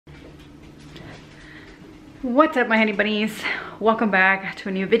What's up, my honey bunnies? Welcome back to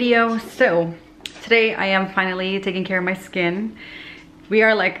a new video. So today I am finally taking care of my skin. We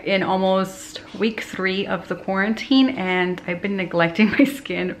are like in almost week 3 of the quarantine and I've been neglecting my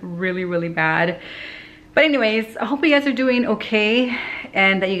skin really bad. But anyways, I hope you guys are doing okay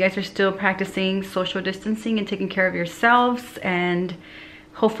and that you guys are still practicing social distancing and taking care of yourselves, and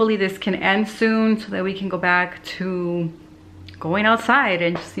hopefully this can end soon so that we can go back to going outside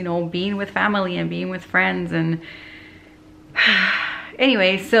and just, you know, being with family and being with friends. And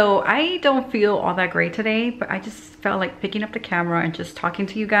anyway, so I don't feel all that great today, but I just felt like picking up the camera and just talking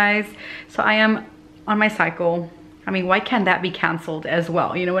to you guys. So I am on my cycle. I mean, why can't that be canceled as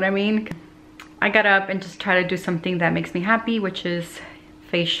well? You know what I mean? I got up and just try to do something that makes me happy, which is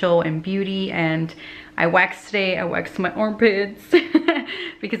facial and beauty. And I waxed today. I waxed my armpits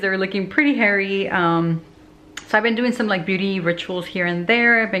because they were looking pretty hairy. So I've been doing some like beauty rituals here and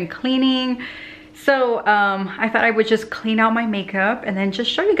there. I've been cleaning. So I thought I would just clean out my makeup and then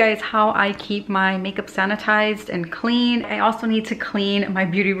just show you guys how I keep my makeup sanitized and clean. I also need to clean my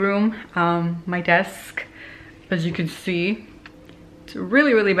beauty room, my desk, as you can see. It's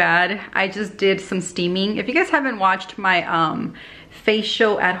really bad. I just did some steaming. If you guys haven't watched my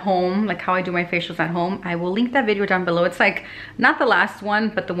facial at home, like how I do my facials at home, I will link that video down below. It's like not the last one,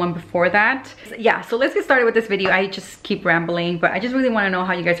 but the one before that. Yeah, so let's get started with this video. I just keep rambling, but I just really want to know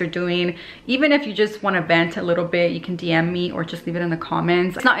how you guys are doing. Even if you just want to vent a little bit, you can DM me or just leave it in the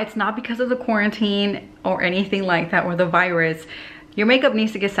comments. It's not because of the quarantine or anything like that, or the virus. Your makeup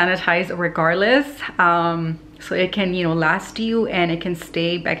needs to get sanitized regardless, so it can, you know, last you and it can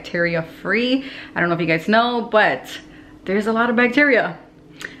stay bacteria free. I don't know if you guys know, but there's a lot of bacteria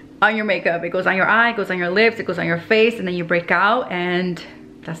on your makeup. It goes on your eye, it goes on your lips, it goes on your face, and then you break out, and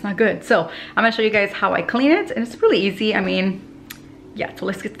that's not good. So I'm gonna show you guys how I clean it, and it's really easy. I mean, yeah, so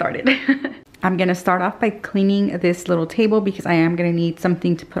let's get started. I'm gonna start off by cleaning this little table because I am gonna need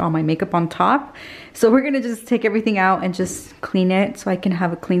something to put all my makeup on top. So we're gonna just take everything out and just clean it so I can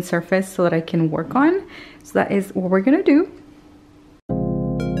have a clean surface so that I can work on. So that is what we're gonna do.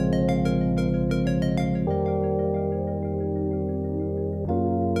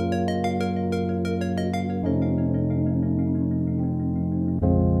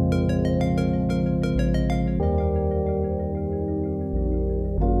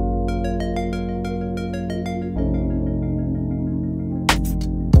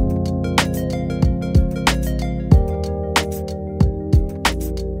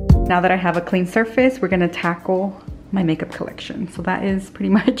 Now that I have a clean surface, we're gonna tackle my makeup collection. So that is pretty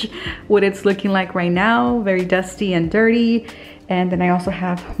much what it's looking like right now. Very dusty and dirty. And then I also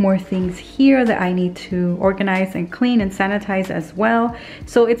have more things here that I need to organize and clean and sanitize as well.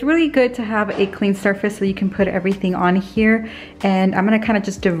 So it's really good to have a clean surface so you can put everything on here. And I'm gonna kind of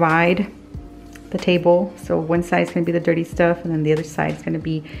just divide the table. So one side is gonna be the dirty stuff and then the other side is gonna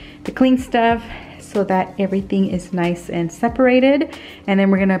be the clean stuff, so that everything is nice and separated. And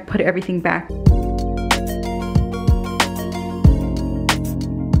then we're gonna put everything back.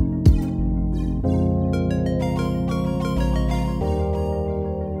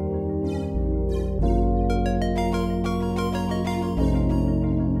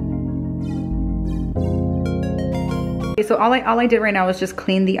 Okay, so all I did right now is just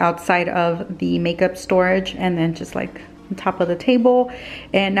clean the outside of the makeup storage and then just like on top of the table.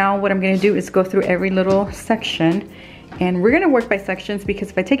 And now what I'm going to do is go through every little section, and we're going to work by sections because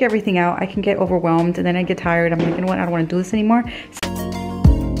if I take everything out I can get overwhelmed and then I get tired. I'm like, you know what, I don't want to do this anymore.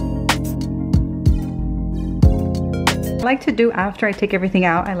 I like to do after I take everything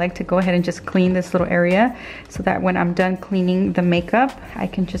out, I like to go ahead and just clean this little area so that when I'm done cleaning the makeup I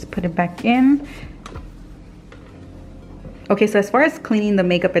can just put it back in. Okay, so as far as cleaning the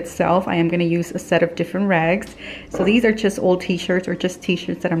makeup itself, I am going to use a set of different rags. So these are just old t-shirts or just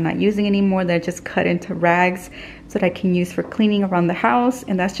t-shirts that I'm not using anymore, that I just cut into rags so that I can use for cleaning around the house.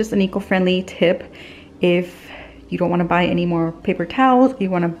 And that's just an eco-friendly tip. If you don't want to buy any more paper towels, you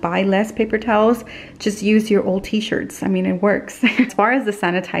want to buy less paper towels, just use your old t-shirts. I mean, it works. As far as the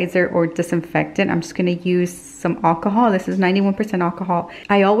sanitizer or disinfectant, I'm just going to use some alcohol. This is 91% alcohol.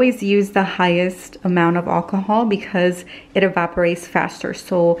 I always use the highest amount of alcohol because it evaporates faster.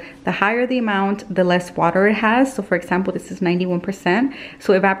 So the higher the amount, the less water it has. So for example, this is 91%.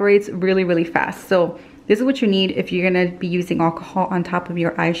 So it evaporates really fast. So this is what you need if you're gonna be using alcohol on top of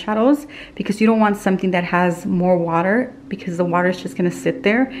your eyeshadows, because you don't want something that has more water, because the water is just gonna sit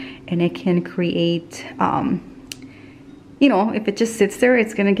there and it can create, you know, if it just sits there,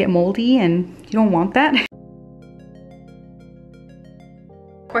 it's gonna get moldy and you don't want that.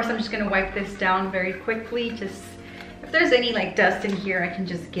 Of course, I'm just gonna wipe this down very quickly. Just if there's any like dust in here, I can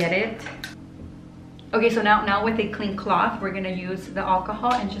just get it. Okay, so now with a clean cloth, we're gonna use the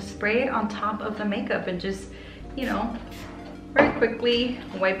alcohol and just spray it on top of the makeup and just, you know, very quickly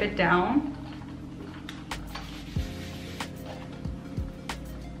wipe it down.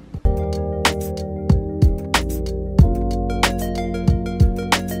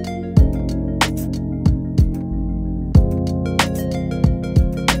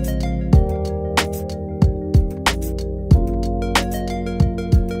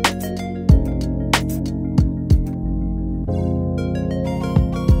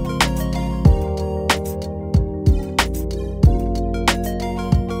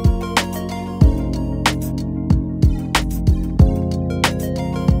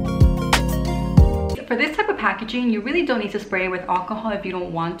 For this type of packaging, you really don't need to spray it with alcohol if you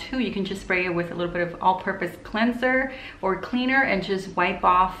don't want to. You can just spray it with a little bit of all-purpose cleanser or cleaner and just wipe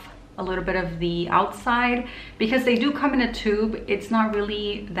off a little bit of the outside. Because they do come in a tube, it's not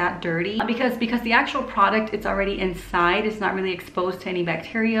really that dirty. Because the actual product, it's already inside. It's not really exposed to any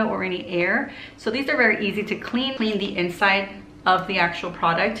bacteria or any air. So these are very easy to clean. Clean the inside of the actual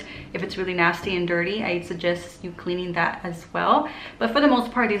product. If it's really nasty and dirty, I suggest you cleaning that as well. But for the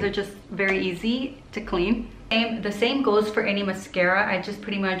most part, these are just very easy to clean. And the same goes for any mascara. I just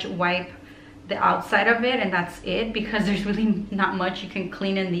pretty much wipe the outside of it and that's it, because there's really not much you can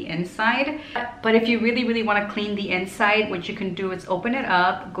clean in the inside. But if you really want to clean the inside, what you can do is open it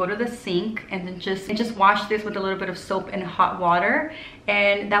up, go to the sink, and then just wash this with a little bit of soap and hot water,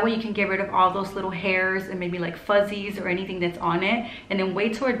 and that way you can get rid of all those little hairs and maybe like fuzzies or anything that's on it, and then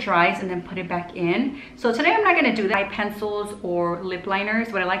wait till it dries and then put it back in. So today I'm not going to do that. Eye pencils or lip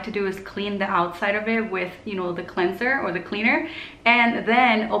liners, what I like to do is clean the outside of it with, you know, the cleanser or the cleaner, and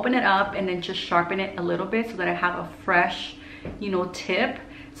then open it up and then just sharpen it a little bit so that I have a fresh, you know, tip.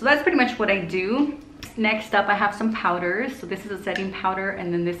 So that's pretty much what I do. Next up, I have some powders. So this is a setting powder,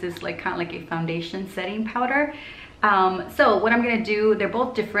 and then this is like kind of like a foundation setting powder. So what I'm gonna do, they're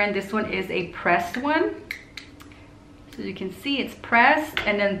both different. This one is a pressed one. So you can see it's pressed,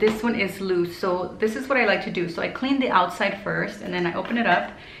 and then this one is loose. So this is what I like to do. So I clean the outside first, and then I open it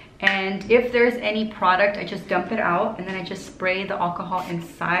up. And if there's any product, I just dump it out, and then I just spray the alcohol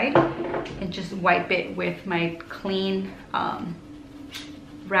inside and just wipe it with my clean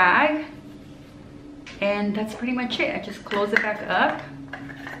rag. And that's pretty much it. I just close it back up.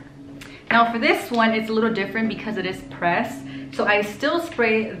 Now for this one, it's a little different because it is pressed. So I still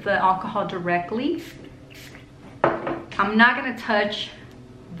spray the alcohol directly. I'm not gonna touch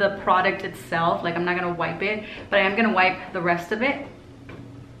the product itself, like I'm not gonna wipe it, but I am gonna wipe the rest of it.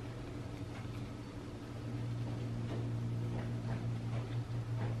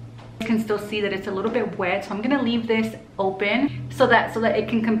 You can still see that it's a little bit wet, so I'm gonna leave this open so that it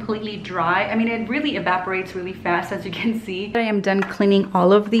can completely dry. I mean, it really evaporates really fast, as you can see. I am done cleaning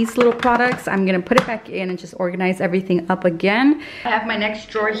all of these little products. I'm gonna put it back in and just organize everything up again. I have my next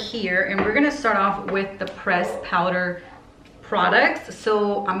drawer here, and we're gonna start off with the pressed powder products.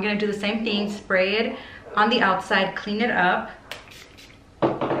 So I'm gonna do the same thing, spray it on the outside, clean it up.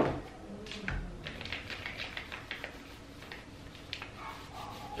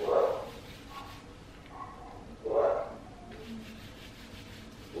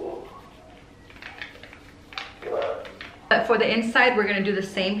 But for the inside, we're gonna do the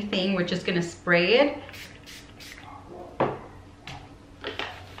same thing. We're just gonna spray it.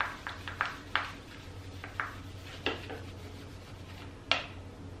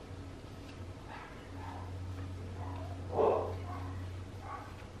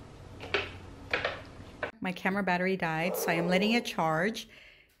 My camera battery died, so I am letting it charge.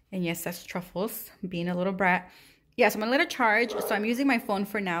 And yes, that's Truffles being a little brat. Yeah, so I'm gonna let it charge. So I'm using my phone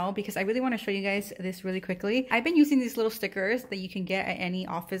for now because I really want to show you guys this really quickly. I've been using these little stickers that you can get at any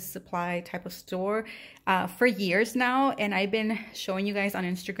office supply type of store for years now, and I've been showing you guys on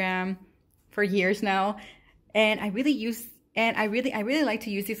Instagram for years now. And I really like to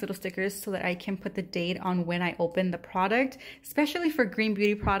use these little stickers so that I can put the date on when I open the product, especially for green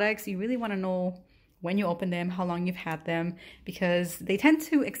beauty products. You really want to know when you open them, how long you've had them, because they tend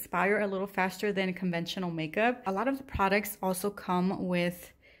to expire a little faster than conventional makeup. A lot of the products also come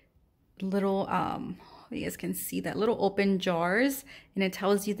with little, you guys can see that little open jars, and it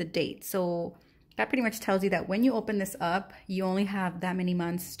tells you the date. So that pretty much tells you that when you open this up, you only have that many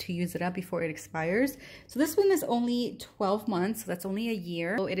months to use it up before it expires. So this one is only 12 months, so that's only a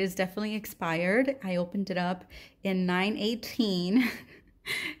year. So it is definitely expired. I opened it up in 9/18.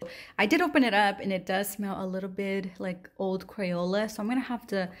 I did open it up, and it does smell a little bit like old Crayola, so I'm gonna have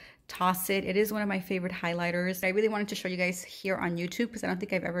to toss it. It is one of my favorite highlighters. I really wanted to show you guys here on YouTube because I don't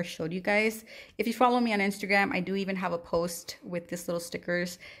think I've ever showed you guys. If you follow me on Instagram, I do even have a post with this little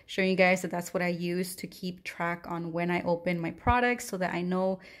stickers showing you guys that that's what I use to keep track on when I open my products so that I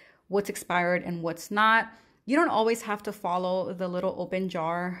know what's expired and what's not. You don't always have to follow the little open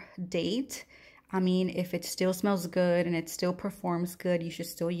jar date. I mean, if it still smells good and it still performs good, you should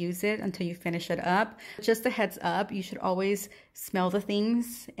still use it until you finish it up. Just a heads up, you should always smell the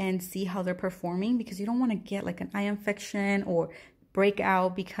things and see how they're performing because you don't want to get like an eye infection or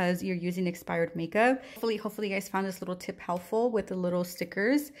breakout because you're using expired makeup. Hopefully you guys found this little tip helpful with the little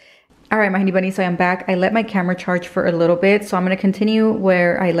stickers. All right, my honey bunny, so I'm back. I let my camera charge for a little bit, so I'm going to continue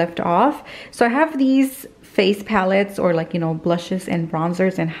where I left off. So I have these face palettes or like, you know, blushes and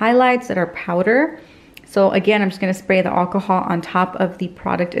bronzers and highlights that are powder. So again, I'm just going to spray the alcohol on top of the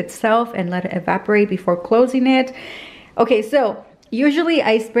product itself and let it evaporate before closing it. Okay, so usually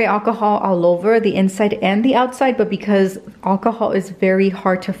I spray alcohol all over the inside and the outside, but because alcohol is very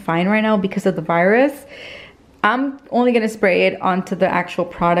hard to find right now because of the virus, I'm only going to spray it onto the actual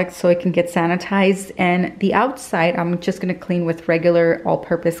product so it can get sanitized. And the outside, I'm just going to clean with regular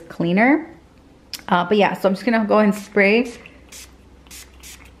all-purpose cleaner. But yeah, so I'm just gonna go ahead and spray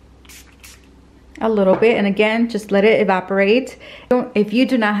a little bit, and again, just let it evaporate. If you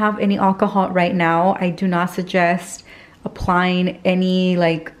do not have any alcohol right now, I do not suggest applying any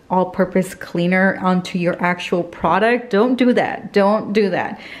like all-purpose cleaner onto your actual product. Don't do that. Don't do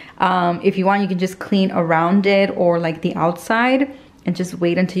that. If you want, you can just clean around it or like the outside and just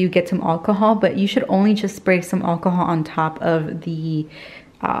wait until you get some alcohol, but you should only just spray some alcohol on top of the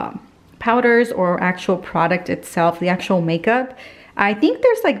powders or actual product itself, the actual makeup. I think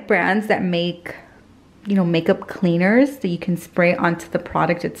there's like brands that make, you know, makeup cleaners that you can spray onto the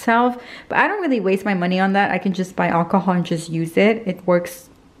product itself, but I don't really waste my money on that. I can just buy alcohol and just use it. It works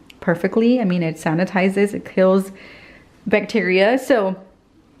perfectly. I mean, it sanitizes, it kills bacteria. So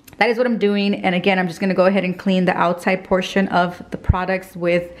that is what I'm doing. And again, I'm just going to go ahead and clean the outside portion of the products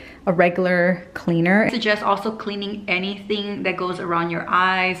with a regular cleaner. I suggest also cleaning anything that goes around your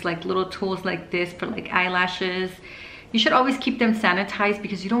eyes, like little tools like this for like eyelashes. You should always keep them sanitized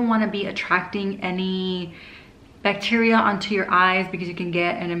because you don't want to be attracting any bacteria onto your eyes because you can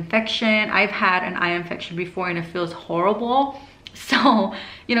get an infection. I've had an eye infection before and it feels horrible. So,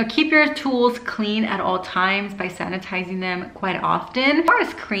 you know, keep your tools clean at all times by sanitizing them quite often. As far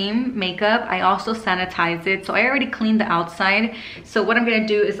as cream makeup, I also sanitize it. So I already cleaned the outside. So what I'm gonna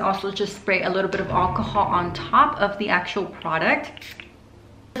do is also just spray a little bit of alcohol on top of the actual product.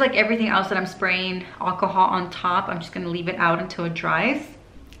 Just like everything else that I'm spraying alcohol on top, I'm just gonna leave it out until it dries.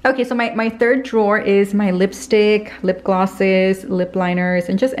 Okay, so my third drawer is my lipstick, lip glosses, lip liners,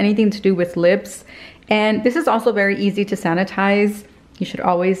 and just anything to do with lips. And this is also very easy to sanitize. You should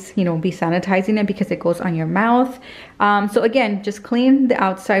always, you know, be sanitizing it because it goes on your mouth. So again, just clean the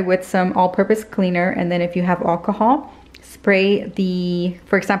outside with some all-purpose cleaner. And then if you have alcohol, spray the,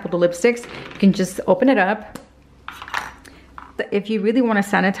 for example, the lipsticks, you can just open it up. If you really want to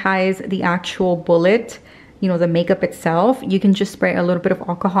sanitize the actual bullet, you know, the makeup itself, you can just spray a little bit of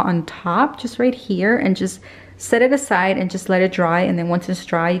alcohol on top, just right here, and just set it aside and just let it dry. And then once it's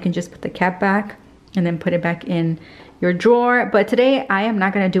dry, you can just put the cap back and then put it back in your drawer. But today I am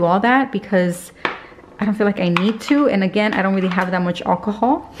not going to do all that because I don't feel like I need to. And again, I don't really have that much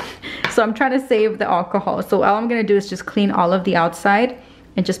alcohol. So I'm trying to save the alcohol. So all I'm going to do is just clean all of the outside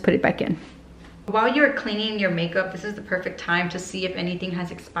and just put it back in. While you're cleaning your makeup, this is the perfect time to see if anything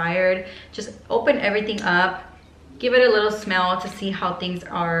has expired. Just open everything up, give it a little smell to see how things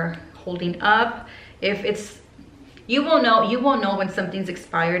are holding up. If it's, you will know when something's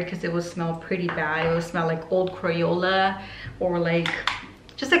expired because it will smell pretty bad. It will smell like old Crayola or like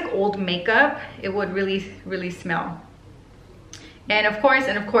just like old makeup. It would really smell. And of course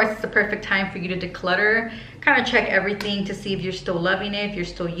it's the perfect time for you to declutter. Kind of check everything to see if you're still loving it, if you're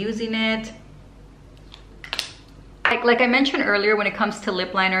still using it. Like I mentioned earlier, when it comes to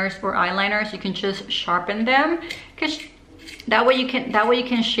lip liners or eyeliners, you can just sharpen them because that way you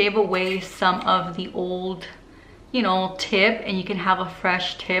can shave away some of the old, you know, tip, and you can have a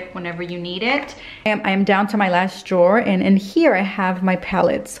fresh tip whenever you need it. I am down to my last drawer, and in here I have my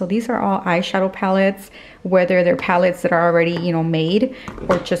palettes. So these are all eyeshadow palettes, whether they're palettes that are already, you know, made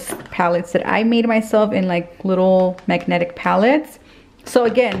or just palettes that I made myself in like little magnetic palettes. So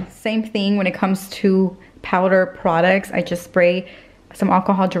again, same thing when it comes to powder products. I just spray some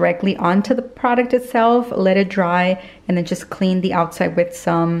alcohol directly onto the product itself, let it dry, and then just clean the outside with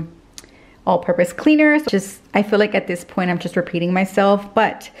some all-purpose cleaners. Just, I feel like at this point I'm just repeating myself,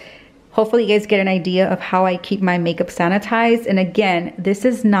 but hopefully you guys get an idea of how I keep my makeup sanitized. And again, this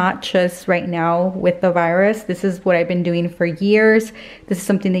is not just right now with the virus. This is what I've been doing for years. This is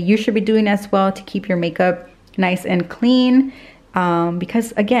something that you should be doing as well to keep your makeup nice and clean.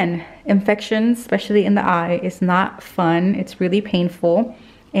 Because again, infections, especially in the eye, is not fun. It's really painful.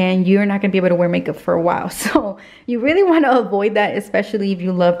 And you're not gonna be able to wear makeup for a while. So you really wanna avoid that, especially if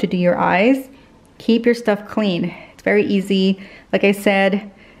you love to do your eyes. Keep your stuff clean. It's very easy. Like I said,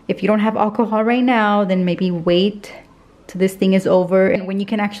 if you don't have alcohol right now, then maybe wait till this thing is over and when you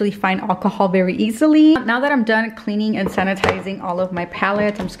can actually find alcohol very easily. Now that I'm done cleaning and sanitizing all of my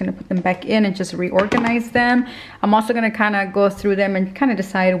palettes, I'm just gonna put them back in and just reorganize them. I'm also gonna kind of go through them and kind of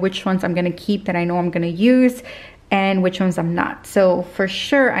decide which ones I'm gonna keep that I know I'm gonna use and which ones I'm not. So for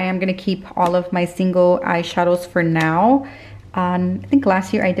sure, I am gonna keep all of my single eyeshadows for now. I think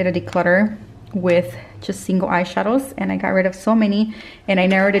last year I did a declutter with just single eyeshadows and I got rid of so many and I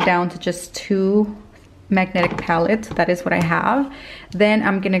narrowed it down to just 2 magnetic palettes. That is what I have. Then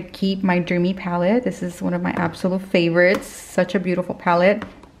I'm gonna keep my Dreamy palette. This is one of my absolute favorites. Such a beautiful palette.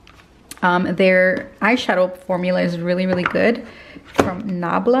 Their eyeshadow formula is really, really good from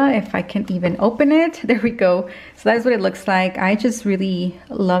Nabla. If I can even open it, there we go. So that's what it looks like. I just really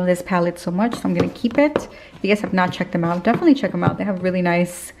love this palette so much, so I'm gonna keep it. If you guys have not checked them out, definitely check them out. They have really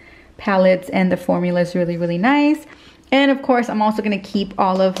nice palettes and the formula is really, really nice. And of course, I'm also gonna keep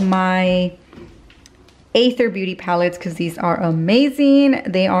all of my Aether Beauty palettes because these are amazing.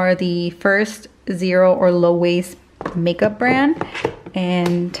 They are the first zero or low waste makeup brand.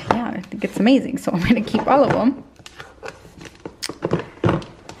 And yeah, I think it's amazing. So I'm gonna keep all of them.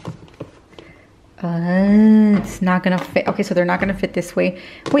 It's not gonna fit. Okay, so they're not gonna fit this way.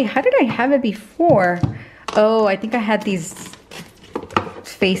 Wait, how did I have it before? Oh, I think I had these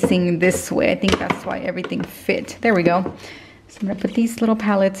facing this way. I think that's why everything fit. There we go. So I'm gonna put these little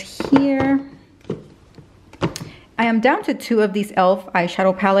palettes here. I am down to 2 of these e.l.f.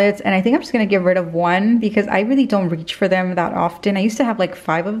 eyeshadow palettes and I think I'm just gonna get rid of one because I really don't reach for them that often. I used to have like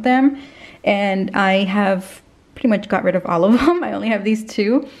 5 of them and I have pretty much got rid of all of them. I only have these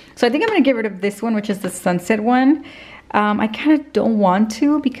 2. So I think I'm gonna get rid of this one, which is the Sunset one. I kind of don't want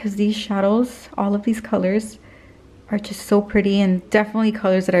to because these shadows, all of these colors are just so pretty and definitely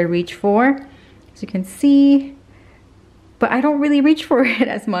colors that I reach for, as you can see. But I don't really reach for it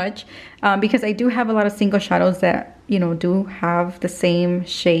as much because I do have a lot of single shadows that, you know, do have the same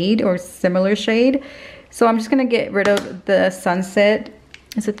shade or similar shade. So I'm just gonna get rid of the Sunset.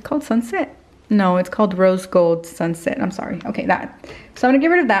 Is it called Sunset? No, it's called Rose Gold Sunset. I'm sorry. Okay, that. So I'm gonna get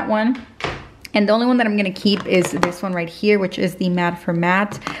rid of that one. And the only one that I'm gonna keep is this one right here, which is the Matte for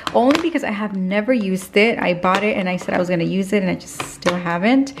Matte. Only because I have never used it. I bought it and I said I was gonna use it and I just still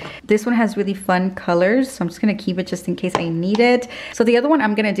haven't. This one has really fun colors, so I'm just gonna keep it just in case I need it. So the other one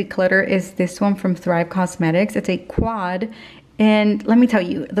I'm gonna declutter is this one from Thrive Cosmetics. It's a quad. And let me tell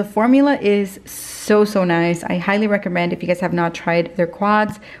you, the formula is so, so nice. I highly recommend if you guys have not tried their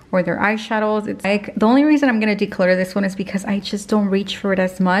quads or their eyeshadows. It's like, the only reason I'm gonna declutter this one is because I just don't reach for it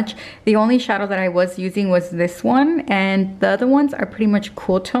as much. The only shadow that I was using was this one and the other ones are pretty much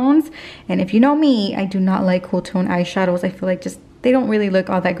cool tones. And if you know me, I do not like cool tone eyeshadows. I feel like just they don't really look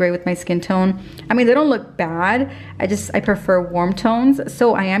all that great with my skin tone. I mean, they don't look bad. I prefer warm tones.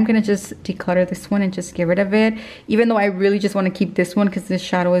 So I am gonna just declutter this one and just get rid of it. Even though I really just wanna keep this one because this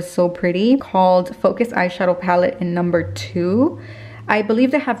shadow is so pretty. Called Focus Eyeshadow Palette in number 2. I believe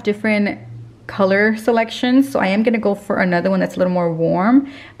they have different color selections. So I am gonna go for another one that's a little more warm.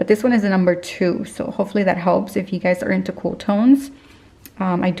 But this one is a number 2. So hopefully that helps if you guys are into cool tones.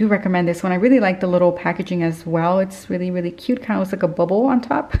 I do recommend this one. I really like the little packaging as well. It's really, really cute. Kind of looks like a bubble on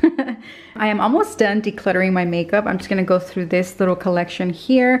top. I am almost done decluttering my makeup. I'm just going to go through this little collection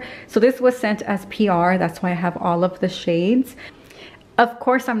here. So this was sent as PR. That's why I have all of the shades. Of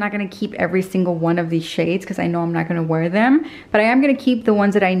course, I'm not going to keep every single one of these shades because I know I'm not going to wear them. But I am going to keep the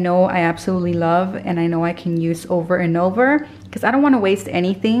ones that I know I absolutely love and I know I can use over and over because I don't want to waste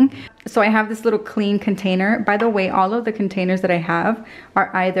anything. So I have this little clean container. By the way, all of the containers that I have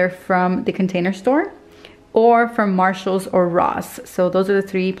are either from the Container Store or from Marshall's or Ross. So those are the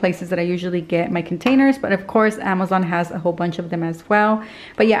 3 places that I usually get my containers. But of course, Amazon has a whole bunch of them as well.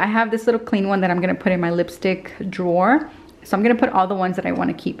 But yeah, I have this little clean one that I'm going to put in my lipstick drawer. So I'm gonna put all the ones that I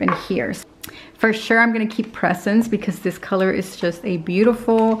wanna keep in here. For sure, I'm gonna keep Presence because this color is just a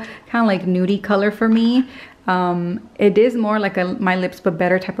beautiful, kind of like nudie color for me. It is more like a My Lips But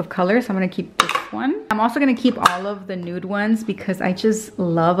Better type of color, so I'm gonna keep this one. I'm also gonna keep all of the nude ones because I just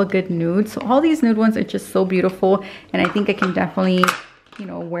love a good nude. So all these nude ones are just so beautiful and I think I can definitely you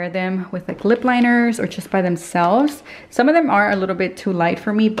know, wear them with like lip liners or just by themselves. Some of them are a little bit too light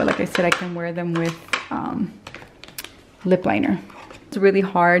for me, but like I said, I can wear them with lip liner. It's really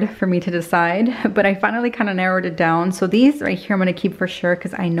hard for me to decide, but I finally kind of narrowed it down. So these right here I'm gonna keep for sure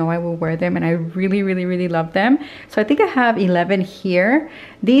because I know I will wear them and I really love them. So I think I have 11 here.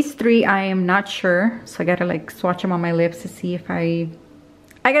 These 3 I am not sure, so I gotta like swatch them on my lips to see if I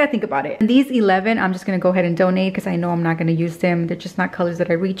gotta think about it. And these 11 I'm just gonna go ahead and donate because I know I'm not gonna use them. They're just not colors that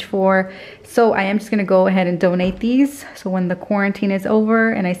I reach for. So I am just gonna go ahead and donate these. So when the quarantine is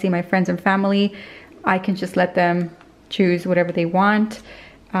over and I see my friends and family, I can just let them choose whatever they want.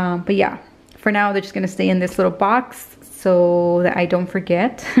 But yeah, for now they're just gonna stay in this little box so that I don't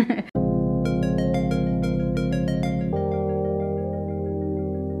forget.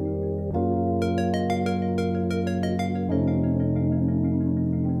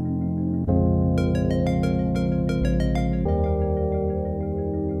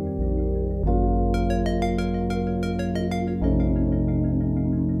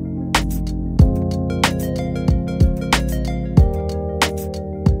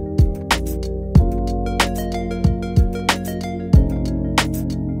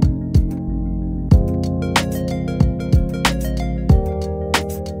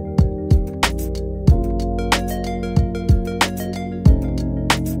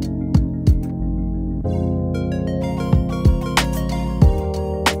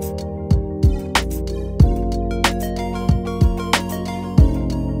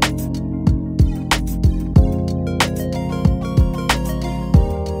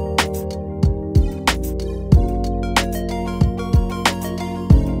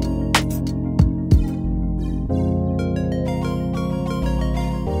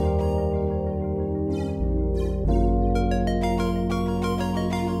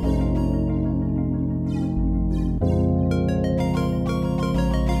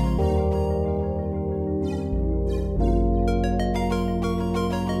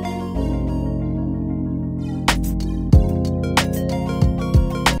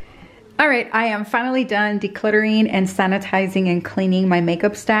 Alright, I am finally done decluttering and sanitizing and cleaning my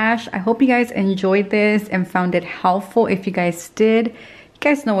makeup stash. I hope you guys enjoyed this and found it helpful. If you guys did, you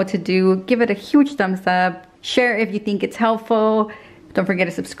guys know what to do. Give it a huge thumbs up. Share if you think it's helpful. Don't forget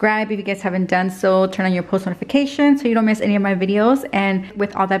to subscribe if you guys haven't done so. Turn on your post notifications so you don't miss any of my videos. And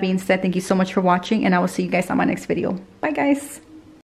with all that being said, thank you so much for watching and I will see you guys on my next video. Bye guys.